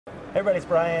Hey everybody, it's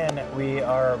Brian. We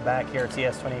are back here at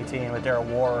CES 2018 with their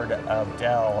award of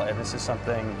Dell, and this is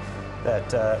something that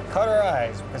caught our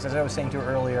eyes because, as I was saying to you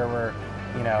earlier,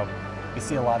 we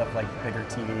see a lot of bigger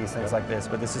TVs, things like this,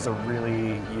 but this is a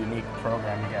really unique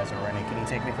program you guys are running. Can you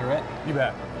take me through it? You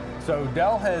bet. So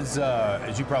Dell has,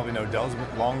 as you probably know, Dell's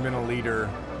long been a leader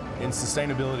in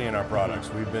sustainability in our products.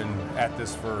 We've been at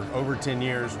this for over 10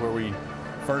 years, where we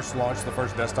first launched the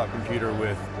first desktop computer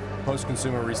with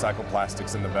post-consumer recycled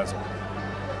plastics in the bezel.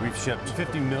 We've shipped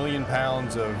 50 million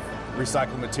pounds of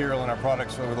recycled material in our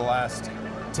products over the last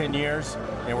 10 years,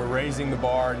 and we're raising the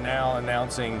bar now,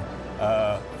 announcing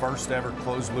first ever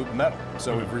closed loop metal.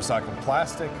 So we've recycled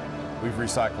plastic, we've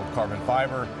recycled carbon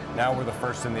fiber. Now we're the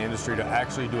first in the industry to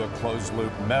actually do a closed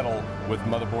loop metal with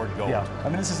motherboard gold. Yeah, I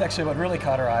mean, this is actually what really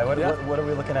caught our eye. What are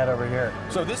we looking at over here?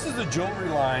 So this is a jewelry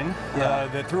line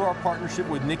that, through our partnership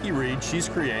with Nikki Reed, she's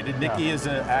created. Nikki is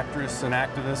an actress, an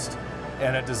activist,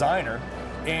 and a designer.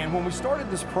 And when we started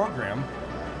this program,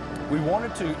 we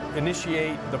wanted to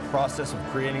initiate the process of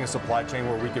creating a supply chain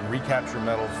where we could recapture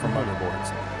metals from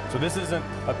motherboards. So this isn't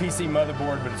a PC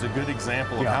motherboard, but it's a good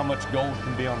example of how much gold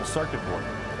can be on the circuit board.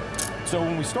 So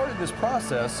when we started this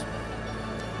process,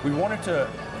 we wanted to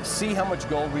see how much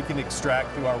gold we can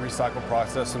extract through our recycle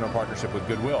process in our partnership with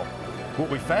Goodwill. What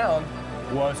we found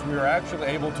was we were actually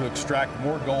able to extract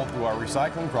more gold through our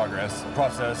recycling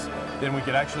process than we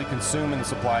could actually consume in the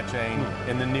supply chain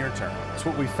in the near term. So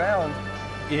what we found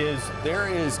is there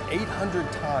is 800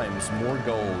 times more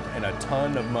gold in a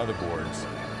ton of motherboards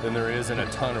than there is in a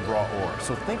ton of raw ore.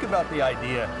 So think about the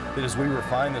idea that as we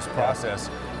refine this process,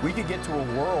 we could get to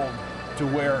a world to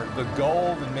where the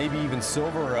gold and maybe even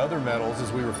silver or other metals,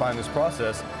 as we refine this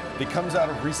process, that comes out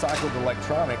of recycled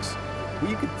electronics,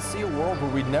 we could see a world where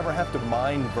we'd never have to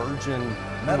mine virgin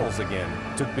metals again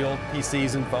to build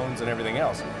PCs and phones and everything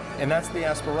else. And that's the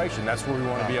aspiration. That's where we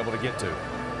want to be able to get to.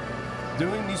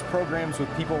 Doing these programs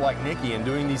with people like Nikki and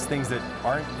doing these things that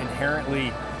aren't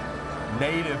inherently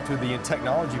native to the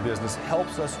technology business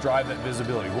helps us drive that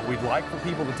visibility. What we'd like for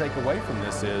people to take away from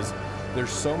this is there's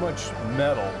so much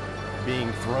metal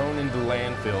being thrown into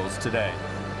landfills today.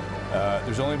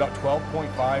 There's only about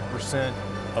 12.5%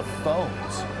 of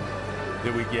phones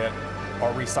that we get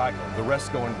are recycled. The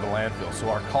rest go into the landfill. So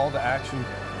our call to action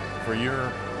for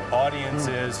your audience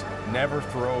is never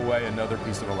throw away another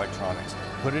piece of electronics.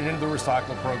 Put it into the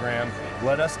recycle program.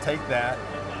 Let us take that,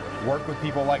 work with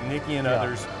people like Nikki and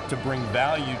others to bring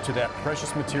value to that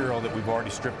precious material that we've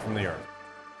already stripped from the earth.